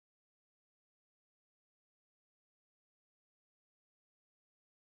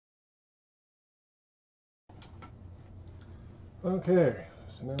Okay,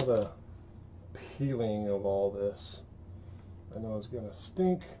 so now the peeling of all this. I know it's gonna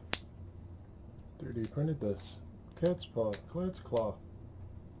stink. 3D printed this. Cat's paw, cat's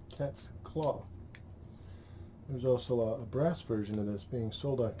claw. There's also a brass version of this being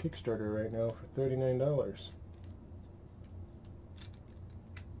sold on Kickstarter right now for $39.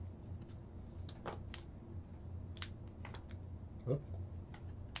 Oop.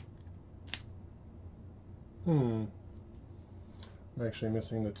 I'm actually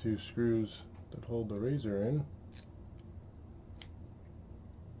missing the 2 screws that hold the razor in.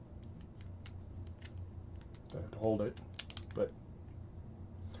 That hold it, but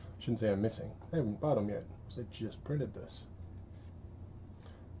I shouldn't say I'm missing. I haven't bought them yet, because I just printed this.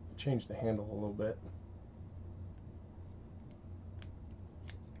 I changed the handle a little bit.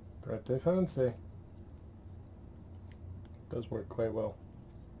 Pretty fancy. Does work quite well.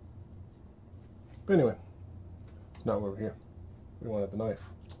 But anyway, it's not why we're here. We wanted the knife,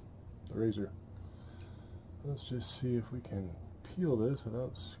 the razor. Let's just see if we can peel this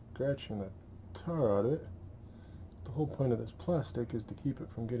without scratching the tar out of it. The whole point of this plastic is to keep it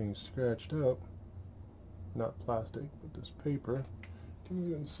from getting scratched up. Not plastic, but this paper. Can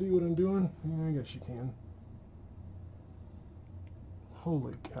you even see what I'm doing? Yeah, I guess you can.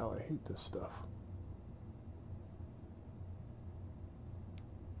 Holy cow, I hate this stuff.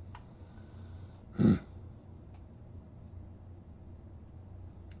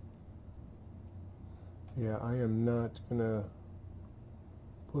 Yeah, I am not gonna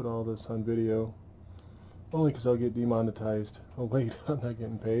put all this on video, only because I'll get demonetized. Oh wait, I'm not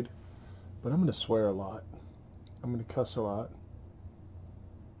getting paid. But I'm gonna swear a lot. I'm gonna cuss a lot.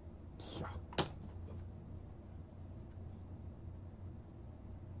 Yeah. I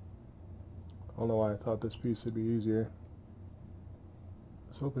don't know why I thought this piece would be easier. I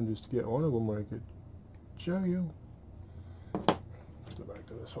was hoping just to get one of them where I could show you. Let's go back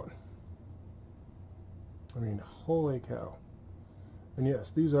to this one. I mean, holy cow. And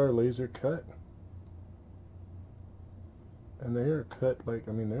yes, these are laser cut. And they are cut like,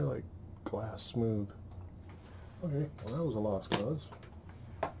 I mean, they're like glass smooth. Okay, well that was a lost cause.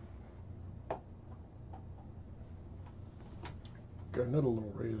 Got another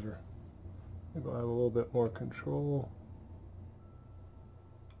little razor. Maybe I'll have a little bit more control.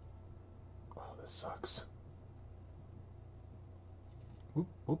 Oh, this sucks. Whoop,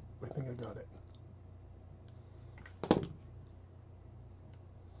 whoop, I think I got it.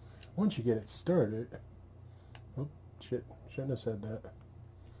 Once you get it started, oh shit, shouldn't have said that.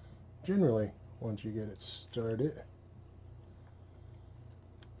 Generally, once you get it started, it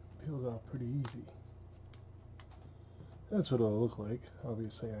peels off pretty easy. That's what it'll look like.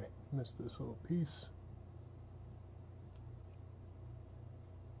 Obviously, I missed this little piece.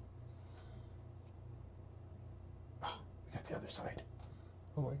 Oh, we got the other side.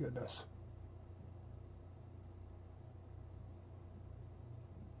 Oh my goodness.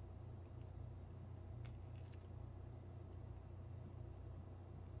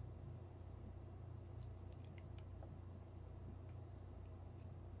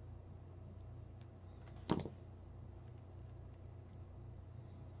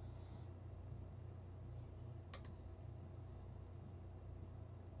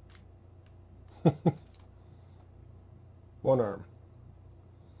 One arm.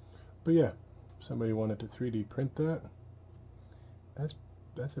 But yeah, if somebody wanted to 3D print that,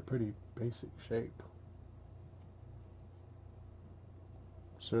 that's a pretty basic shape.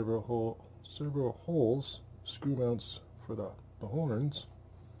 Several holes, screw mounts for the horns.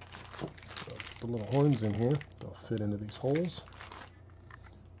 So the little horns in here, they'll fit into these holes.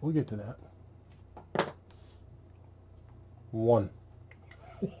 We'll get to that. One.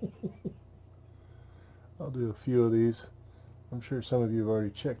 I'll do a few of these. I'm sure some of you have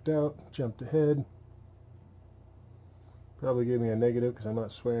already checked out, jumped ahead. Probably gave me a negative because I'm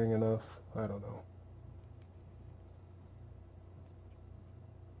not swearing enough. I don't know.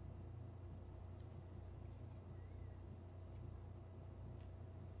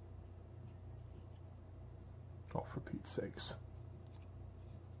 Oh, for Pete's sakes.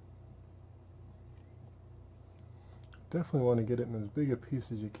 Definitely want to get it in as big a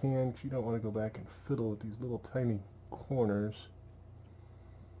piece as you can because you don't want to go back and fiddle with these little tiny corners.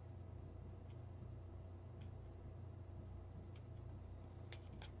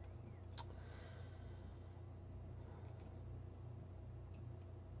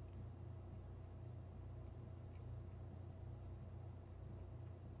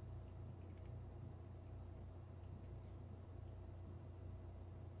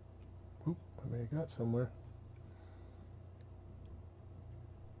 Oop, I may have got somewhere.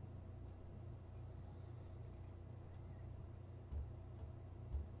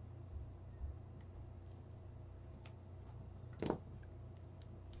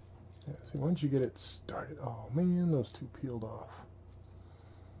 Yeah, see, once you get it started, oh man, those two peeled off.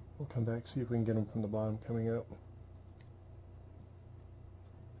 We'll come back, see if we can get them from the bottom coming up.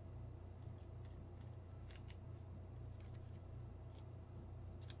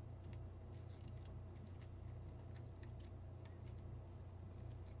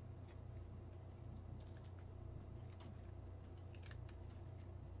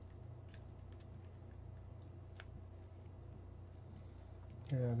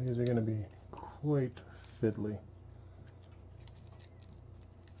 Yeah, these are going to be quite fiddly.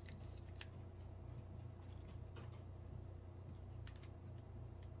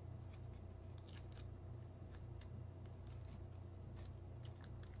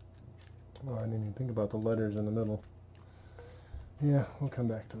 Oh, I didn't even think about the letters in the middle. Yeah, we'll come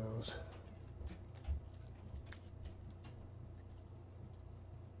back to those.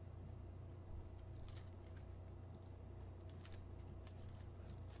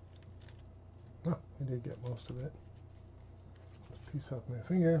 Oh, I did get most of it. Just piece off my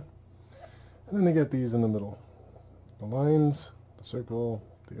finger. And then they get these in the middle. The lines, the circle,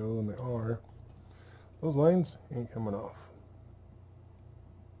 the O and the R. Those lines ain't coming off.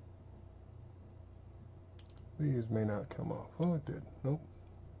 These may not come off. Oh, it did. Nope.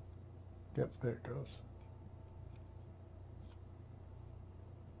 Yep, there it goes.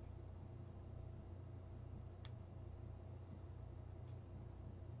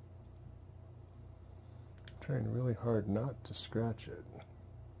 I'm trying really hard not to scratch it.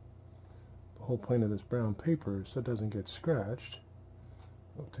 The whole point of this brown paper is so it doesn't get scratched.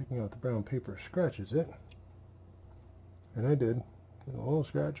 Well, taking out the brown paper scratches it. And I did. There's a little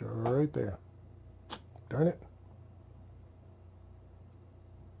scratch right there. Darn it.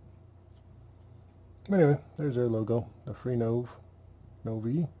 Anyway, there's our logo, the Freenove.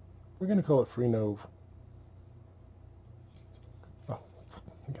 Novi. We're going to call it Freenove. Oh,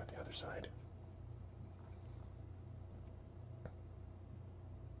 we got the other side.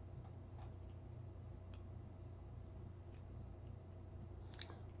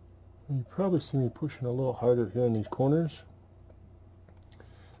 You probably see me pushing a little harder here in these corners.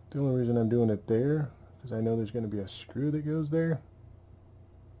 The only reason I'm doing it there is I know there's going to be a screw that goes there.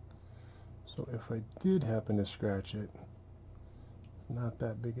 So if I did happen to scratch it, it's not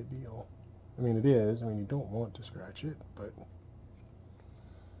that big a deal. I mean, it is. I mean, you don't want to scratch it, but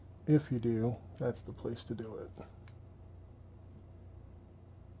if you do, that's the place to do it.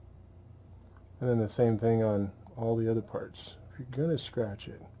 And then the same thing on all the other parts. If you're going to scratch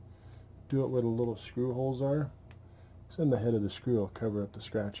it, do it where the little screw holes are. So then the head of the screw will cover up the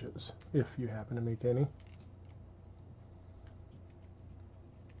scratches, if you happen to make any.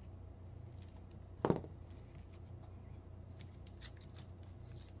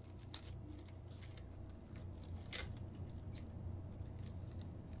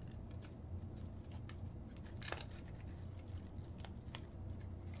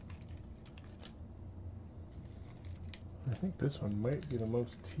 I think this one might be the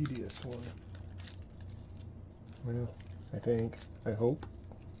most tedious one. Well, I think. I hope.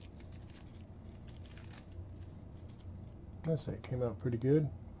 I'd say it came out pretty good.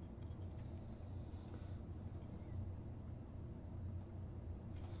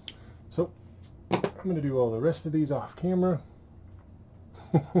 So, I'm going to do all the rest of these off camera.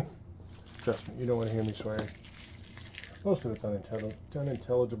 Trust me, you don't want to hear me swearing. Most of it's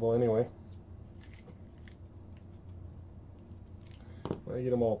unintelligible anyway. When I get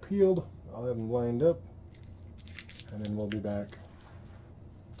them all peeled, I'll have them lined up, and then we'll be back.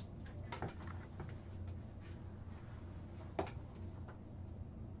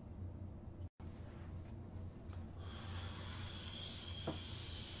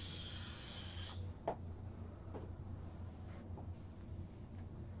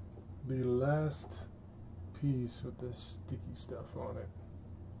 The last piece with this sticky stuff on it.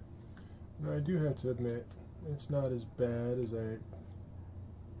 Now I do have to admit, it's not as bad as I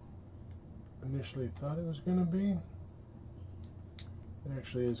initially thought it was going to be. It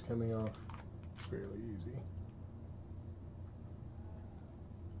actually is coming off fairly easy.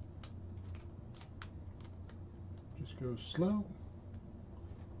 Just go slow,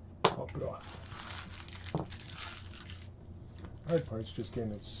 pop it off. Hard part's just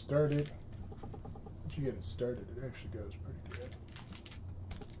getting it started. Once you get it started, it actually goes pretty good.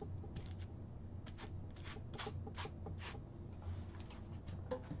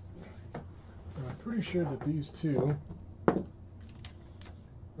 I'm pretty sure that these two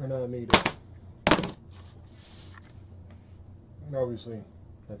are not needed. Obviously,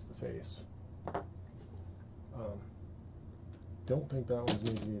 that's the face. Don't think that one's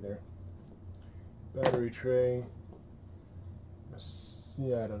needed either. Battery tray.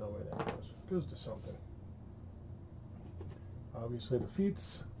 Yeah, I don't know where that goes. It goes to something. Obviously the feet,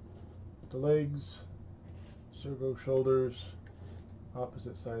 the legs, servo shoulders,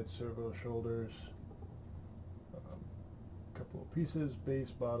 opposite side servo shoulders, couple of pieces,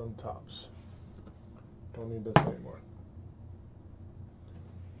 base, bottom, tops. Don't need this anymore.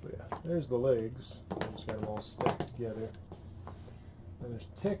 But yeah, there's the legs. I just got them all stacked together. And there's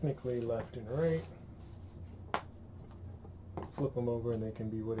technically left and right. Flip them over and they can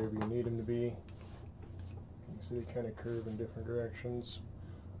be whatever you need them to be. You can see they kind of curve in different directions.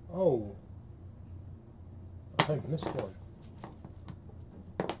 Oh! I missed one.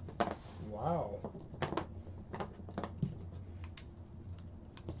 Wow.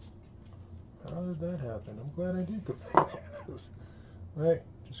 How did that happen? I'm glad I did go back. Right,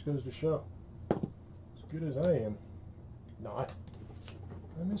 just goes to show. As good as I am. Not.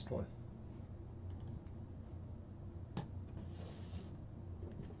 I missed one.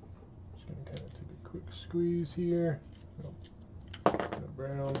 Just going to kind of take a quick squeeze here.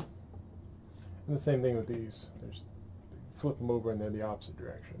 Brown. And the same thing with these. There's, flip them over and they're the opposite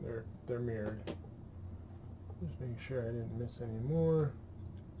direction. They're mirrored. Just making sure I didn't miss any more.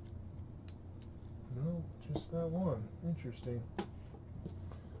 No, just that one. Interesting.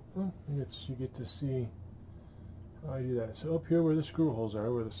 Well, you get to see how I do that. So up here where the screw holes are,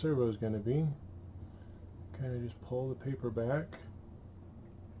 where the servo is going to be, kind of just pull the paper back.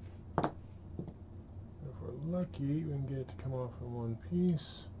 If we're lucky, we can get it to come off in one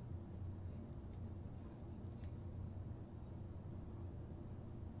piece.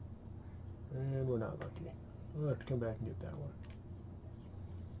 And we're not lucky. We'll have to come back and get that one.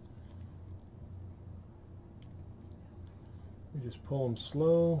 We just pull them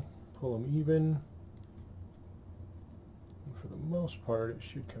slow, pull them even, and for the most part it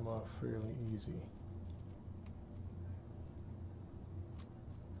should come off fairly easy.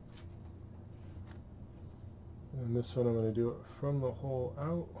 And this one I'm going to do it from the hole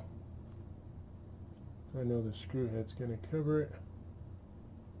out. I know the screw head's going to cover it.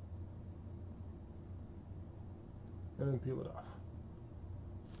 And then peel it off.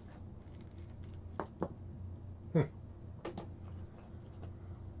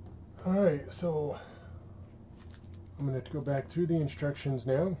 Alright, so I'm going to have to go back through the instructions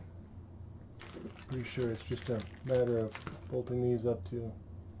now. Pretty sure it's just a matter of bolting these up to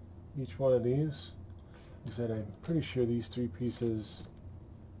each one of these. Like I said, I'm pretty sure these three pieces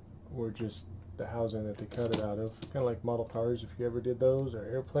were just the housing that they cut it out of. Kind of like model cars, if you ever did those, or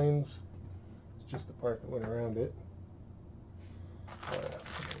airplanes. It's just the part that went around it.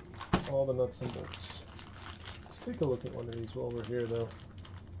 All the nuts and bolts. Let's take a look at one of these while we're here, though.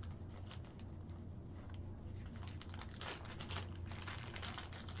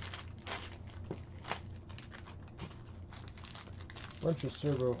 Bunch of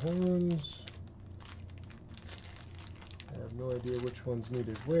servo horns. I have no idea which ones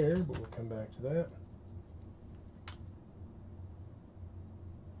needed where, but we'll come back to that.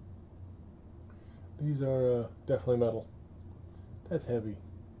 These are definitely metal. That's heavy.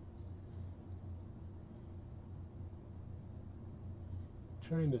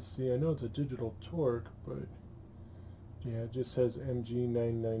 Trying to see, I know it's a digital torque, but yeah, it just says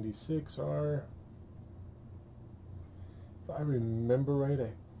MG996R. If I remember right,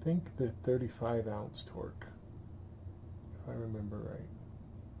 I think the 35 ounce torque, if I remember right.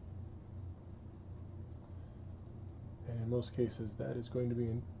 And in most cases that is going to be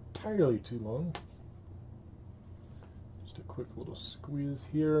entirely too long. Just a quick little squeeze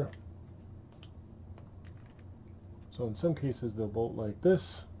here. So in some cases they'll bolt like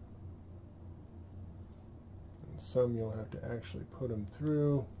this. And some you'll have to actually put them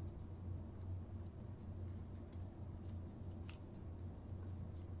through.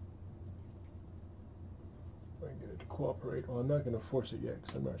 Cooperate. Well, I'm not going to force it yet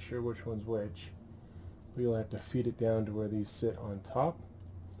because I'm not sure which one's which. But you'll have to feed it down to where these sit on top.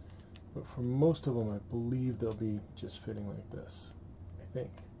 But for most of them, I believe they'll be just fitting like this. I think.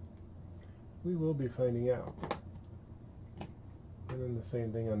 We will be finding out. And then the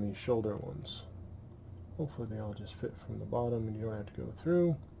same thing on these shoulder ones. Hopefully they all just fit from the bottom and you don't have to go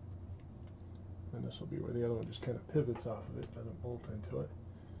through. And this will be where the other one just kind of pivots off of it, doesn't bolt into it.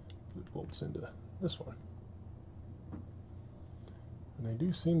 It bolts into this one. And they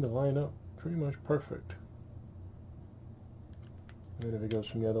do seem to line up pretty much perfect. And then if it goes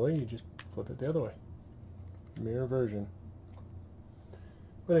from the other way, you just flip it the other way. Mirror version.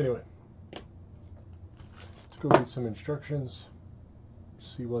 But anyway, let's go read some instructions,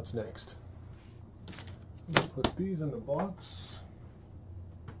 see what's next. I'm going to put these in the box.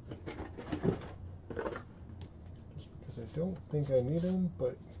 Just because I don't think I need them,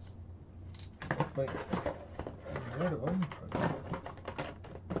 but I might get rid of them. I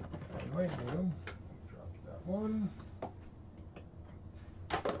might need them. Drop that one.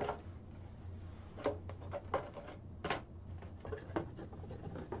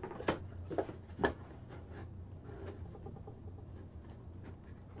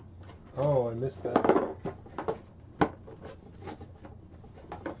 Oh, I missed that.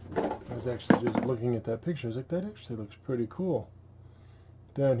 I was actually just looking at that picture. I was like, that actually looks pretty cool.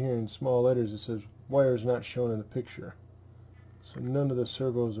 Down here in small letters it says, wires not shown in the picture. So none of the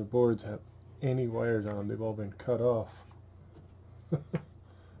servos or boards have any wires on them. They've all been cut off.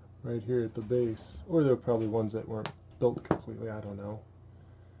 Right here at the base. Or there are probably ones that weren't built completely, I don't know.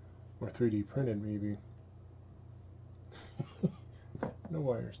 Or 3D printed maybe. No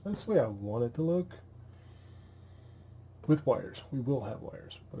wires. That's the way I want it to look. With wires. We will have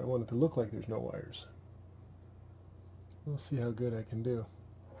wires. But I want it to look like there's no wires. We'll see how good I can do.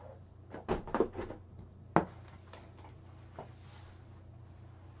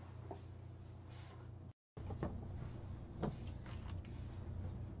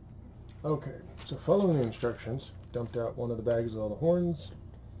 Okay, so following the instructions, dumped out one of the bags with all the horns.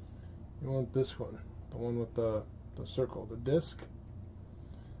 You want this one, the one with the circle, the disc.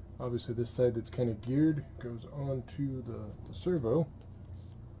 Obviously this side that's kind of geared goes onto the servo.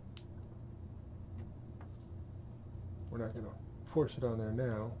 We're not going to force it on there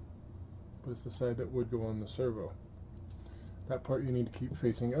now, but it's the side that would go on the servo. That part you need to keep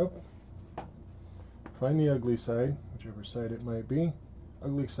facing up. Find the ugly side, whichever side it might be.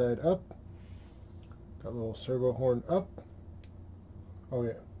 Ugly side up. That little servo horn up. Oh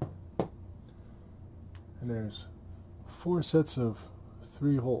yeah. And there's 4 sets of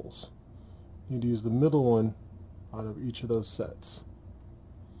 3 holes. You need to use the middle one out of each of those sets.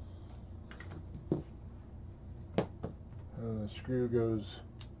 And the screw goes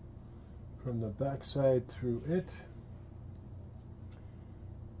from the back side through it.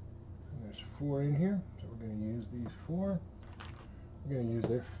 And there's 4 in here, so we're going to use these 4. We're going to use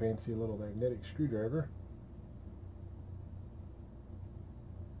their fancy little magnetic screwdriver.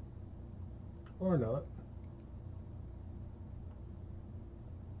 Or not.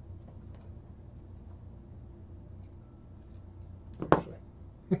 Actually,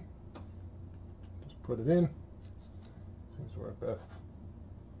 just put it in. Seems to work best.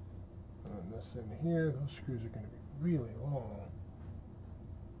 And this in here, those screws are going to be really long.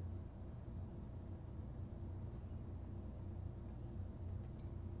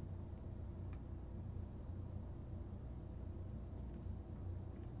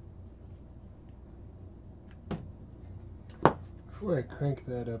 Before I crank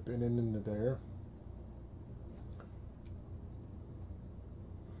that up in and into there,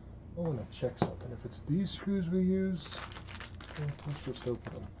 I want to check something. If it's these screws we use, let's just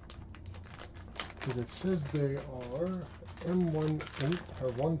open them. Because it says they are M18 or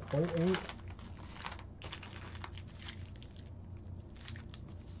 1.8.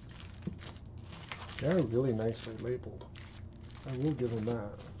 They are really nicely labeled. I will give them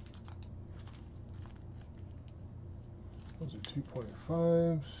that. Those are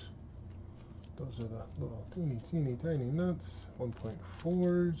 2.5s. Those are the little teeny tiny nuts.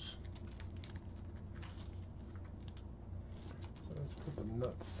 1.4s. So let's put the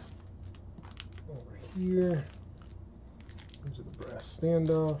nuts over here. These are the brass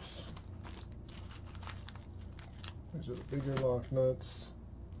standoffs. These are the bigger lock nuts.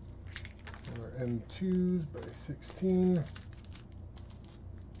 They are M2s by 16.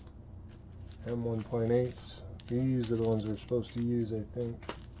 M1.8s. These are the ones we're supposed to use, I think.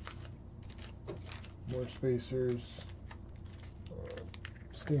 More spacers.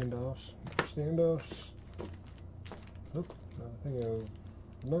 Standoffs. Standoffs. Oh, another thing of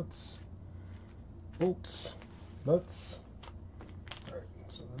nuts. Bolts. Nuts. Alright,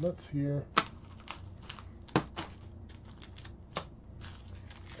 so the nuts here.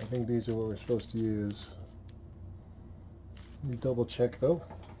 I think these are what we're supposed to use. Let me double check though.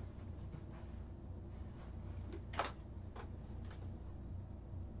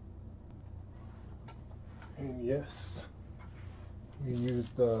 And yes, we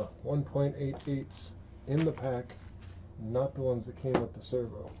used the 1.88s in the pack, not the ones that came with the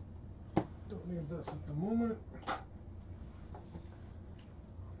servo. Don't need this at the moment.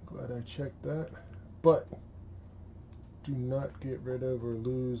 Glad I checked that. But do not get rid of or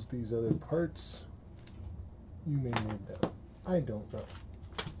lose these other parts. You may need them. I don't know.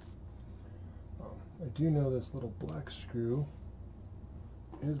 I do know this little black screw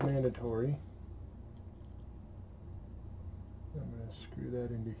is mandatory. I'm going to screw that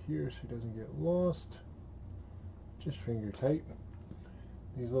into here so it doesn't get lost. just finger tight.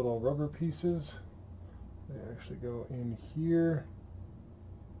 These little rubber pieces, they actually go in here.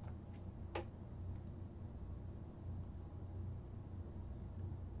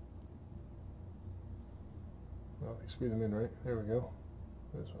 Well, they squeeze them in right. There we go.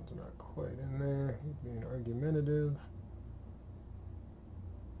 This one's not quite in there. He's being argumentative.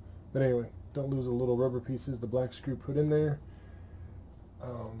 But anyway, don't lose the little rubber pieces the black screw put in there.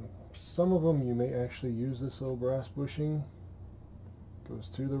 Some of them you may actually use this little brass bushing. Goes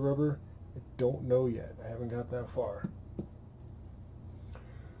through the rubber. I don't know yet. I haven't got that far.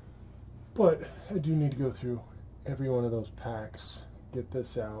 But I do need to go through every one of those packs, get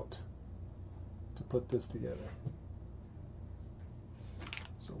this out, to put this together.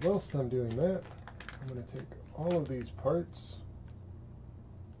 So whilst I'm doing that, I'm going to take all of these parts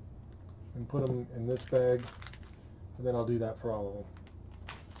and put them in this bag, and then I'll do that for all of them.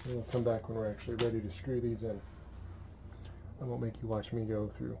 And we'll come back when we're actually ready to screw these in. I won't make you watch me go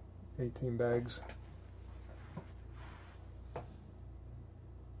through 18 bags.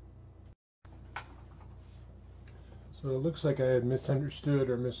 So it looks like I had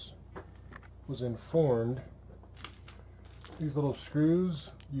misunderstood or was informed. These little screws,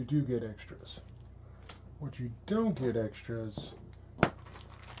 you do get extras. What you don't get extras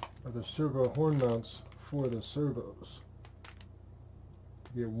are the servo horn mounts for the servos.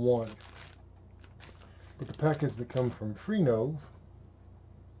 You get one. But the packets that come from Freenove,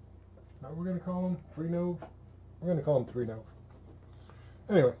 now we're going to call them Freenove? We're going to call them Freenove.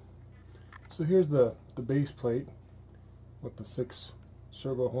 Anyway, so here's the base plate with the 6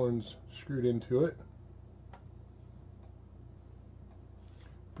 servo horns screwed into it.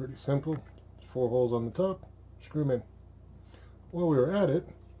 Pretty simple. 4 holes on the top, screw them in. While we were at it,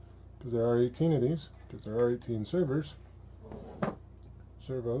 because there are 18 of these, because there are 18 servos,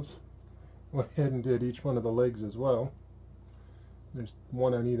 went ahead and did each one of the legs as well. There's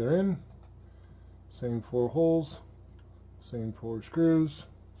one on either end, same 4 holes, same 4 screws,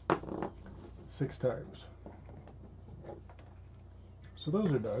 6 times. So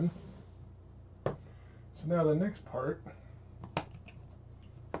those are done. So now the next part,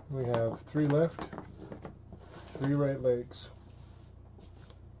 we have 3 left, 3 right legs.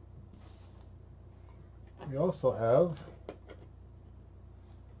 We also have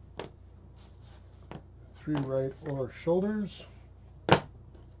 3 right or shoulders, 3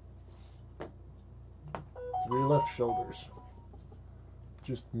 left shoulders,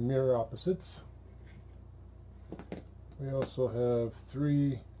 just mirror opposites. We also have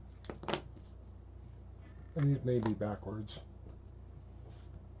 3, and these may be backwards.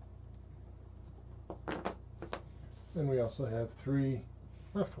 And we also have 3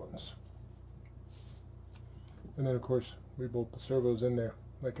 left ones. And then of course we bolt the servos in there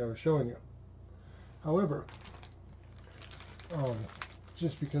like I was showing you. However,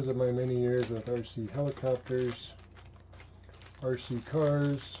 just because of my many years with RC helicopters, RC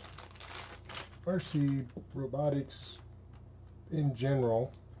cars, RC robotics in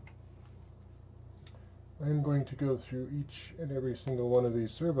general, I'm going to go through each and every single one of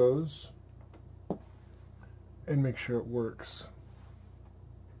these servos and make sure it works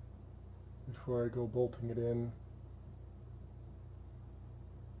before I go bolting it in.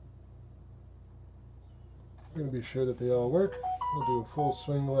 I'm going to be sure that they all work. We'll do a full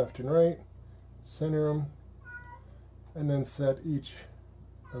swing left and right, center them, and then set each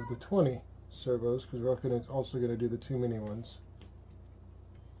of the 20 servos, because we're also going to do the 2 mini ones.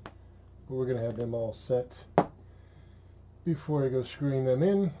 But we're going to have them all set before I go screwing them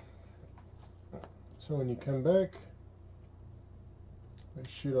in. So when you come back, they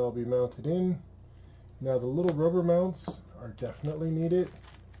should all be mounted in. Now the little rubber mounts are definitely needed.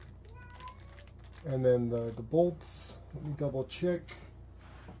 And then the bolts, let me double check.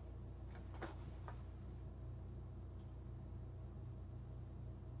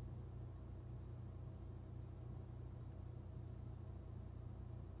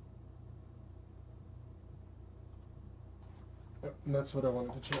 Yep, and that's what I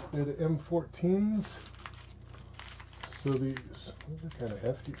wanted to check. They're the M14s. So these are kind of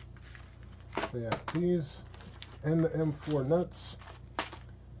hefty. So yeah, these and the M4 nuts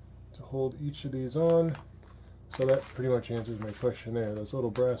to hold each of these on. So that pretty much answers my question there. Those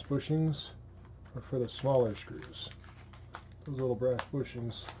little brass bushings are for the smaller screws. Those little brass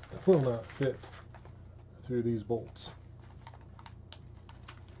bushings will not fit through these bolts.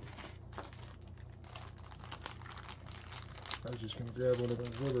 I was just going to grab one of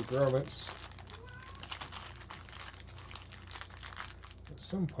those rubber grommets at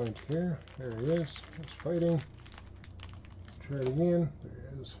some point here. There he is. He's fighting. Try it again.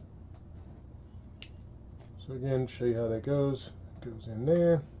 There he is. So So again, show you how that goes. It goes in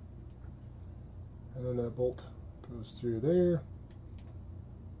there, and then that bolt goes through there,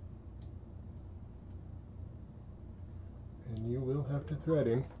 and you will have to thread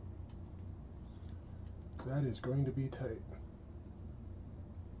him. That is going to be tight.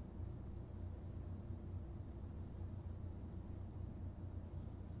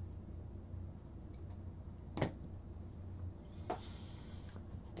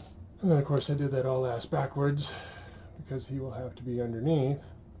 And then of course I did that all ass backwards because he will have to be underneath,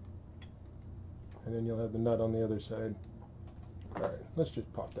 and then you'll have the nut on the other side. Alright, let's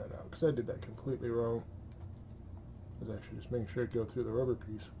just pop that out because I did that completely wrong. I was actually just making sure it go through the rubber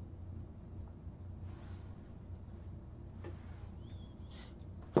piece.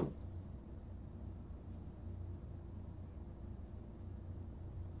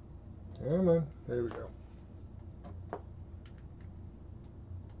 Come on, there we go.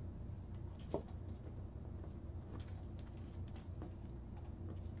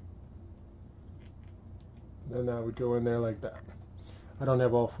 Then that would go in there like that. I don't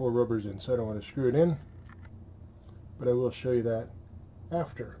have all 4 rubbers in, so I don't want to screw it in, but I will show you that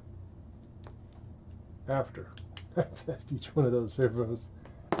after I test each one of those servos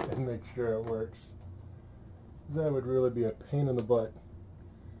and make sure it works. That would really be a pain in the butt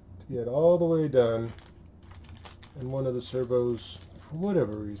to get all the way done and one of the servos, for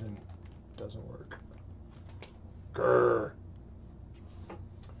whatever reason, doesn't work. Grr.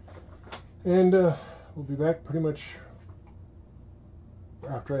 And we'll be back pretty much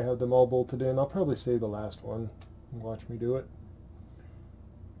after I have them all bolted in. I'll probably save the last one and watch me do it.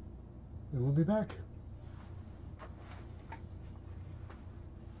 And we'll be back.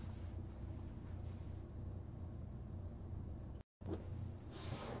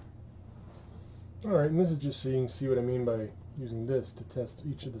 Alright, and this is just so you can see what I mean by using this to test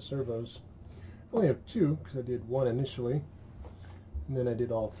each of the servos. I only have 2 because I did 1 initially, and then I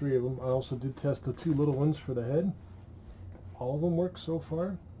did all 3 of them. I also did test the 2 little ones for the head. All of them work so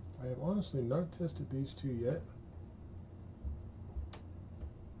far. I have honestly not tested these 2 yet.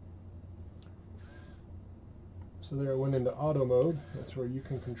 So there I went into auto mode. That's where you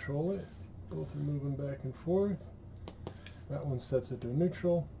can control it. Both are moving back and forth. That one sets it to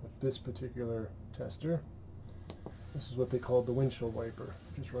neutral with this particular tester. This is what they call the windshield wiper.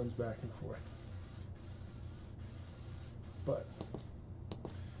 It just runs back and forth. But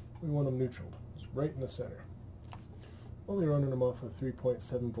we want them neutraled. It's right in the center. Only running them off a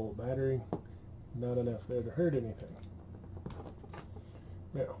 3.7 volt battery. Not enough there to hurt anything.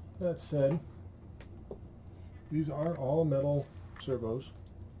 Now, that said, these are all metal servos,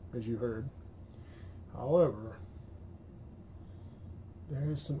 as you heard. However,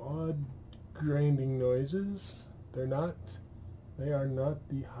 there is some odd grinding noises. They are not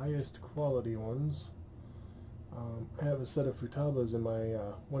the highest quality ones. I have a set of futabas in my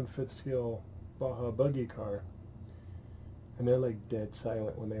 1/5 scale Baja buggy car, and they're like dead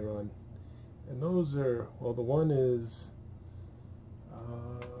silent when they run. And those are, well, the one is,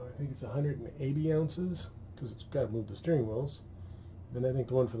 I think it's 180 ounces, because it's got to move the steering wheels. Then I think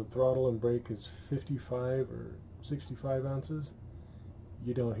the one for the throttle and brake is 55 or 65 ounces.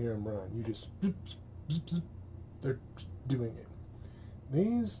 You don't hear them run. You just, zip, zip, zip. They're doing it.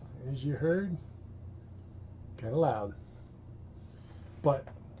 These, as you heard, kind of loud. But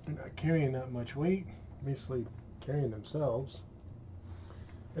they're not carrying that much weight, basically carrying themselves.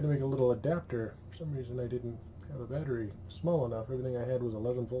 I had to make a little adapter. For some reason I didn't have a battery small enough. Everything I had was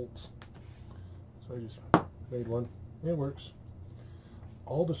 11 volts. So I just made one. It works.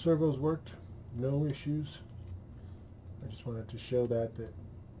 All the servos worked. No issues. I just wanted to show that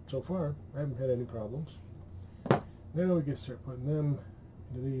so far I haven't had any problems. Now we can start putting them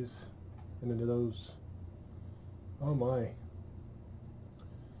into these and into those. Oh my.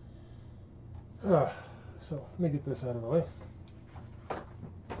 So let me get this out of the way.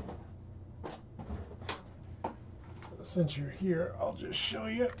 Since you're here, I'll just show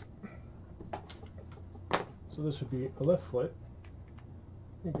you. So this would be a left foot.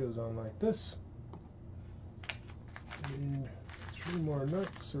 It goes on like this. And 3 more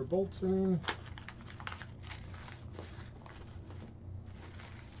nuts or bolts in.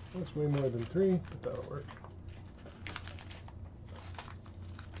 That's way more than 3, but that'll work.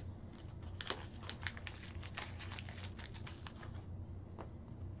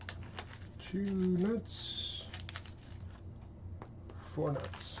 Two nuts, 4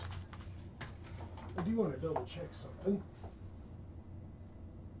 nuts. I do want to double check something.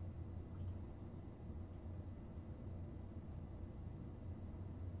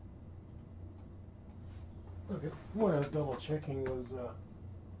 Okay, what I was double checking was to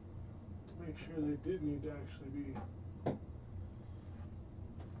make sure they did need to actually be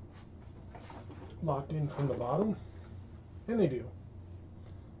locked in from the bottom, and they do.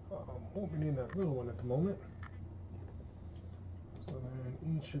 Won't be needing that little one at the moment. So then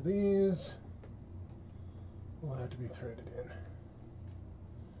each of these will have to be threaded in.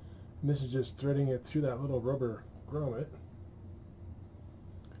 And this is just threading it through that little rubber grommet,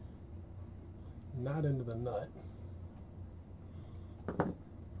 not into the nut.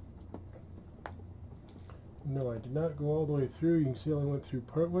 No, I did not go all the way through. You can see I only went through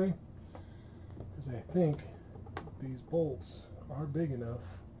part way, because I think these bolts are big enough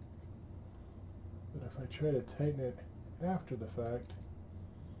that if I try to tighten it after the fact,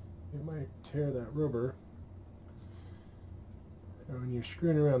 it might tear that rubber. And when you're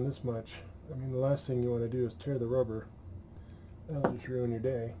screwing around this much, I mean, the last thing you want to do is tear the rubber. That'll just ruin your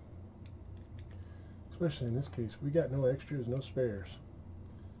day. Especially in this case, we got no extras, no spares.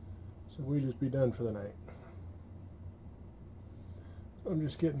 So we just be done for the night. So I'm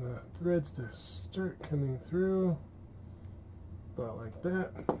just getting the threads to start coming through, about like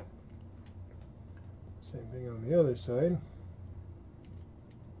that. Same thing on the other side.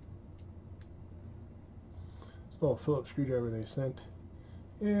 This little Phillips screwdriver they sent,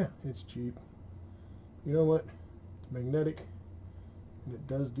 yeah, it's cheap. You know what? It's magnetic, and it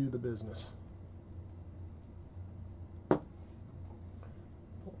does do the business. Put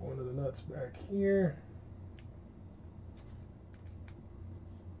one of the nuts back here.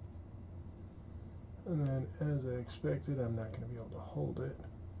 And then, as I expected, I'm not going to be able to hold it.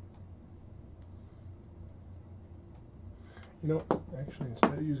 You know, actually,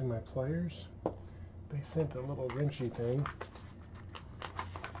 instead of using my pliers, they sent a little wrenchy thing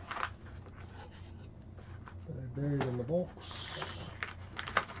that I buried in the bolts.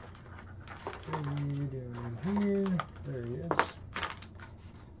 Down in here. There he is.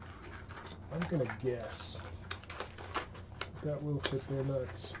 I'm going to guess that will fit their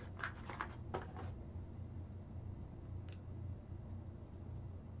nuts.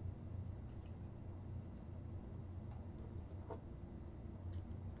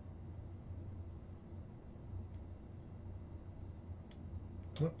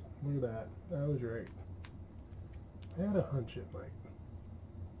 Oh, look at that. I was right. I had a hunch it might.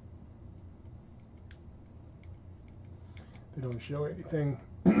 They don't show anything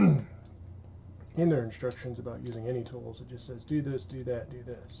in their instructions about using any tools. It just says do this, do that, do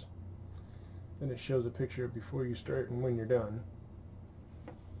this. Then it shows a picture before you start and when you're done.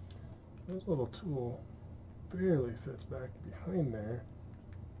 This little tool barely fits back behind there.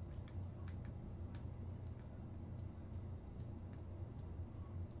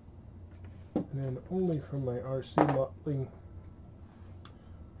 And then only from my RC modeling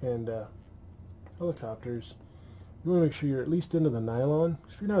and helicopters, you want to make sure you're at least into the nylon.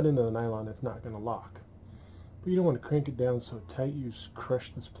 If you're not into the nylon, it's not going to lock. But you don't want to crank it down so tight you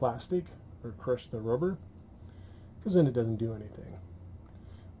crush this plastic or crush the rubber, because then it doesn't do anything.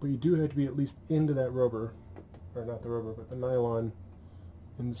 But you do have to be at least into that rubber, or not the rubber, but the nylon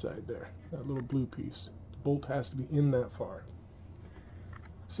inside there, that little blue piece. The bolt has to be in that far.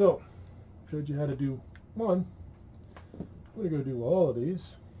 So, showed you how to do one. I'm going to go do all of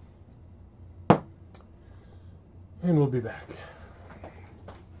these, and we'll be back.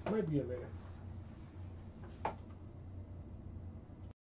 Might be a minute.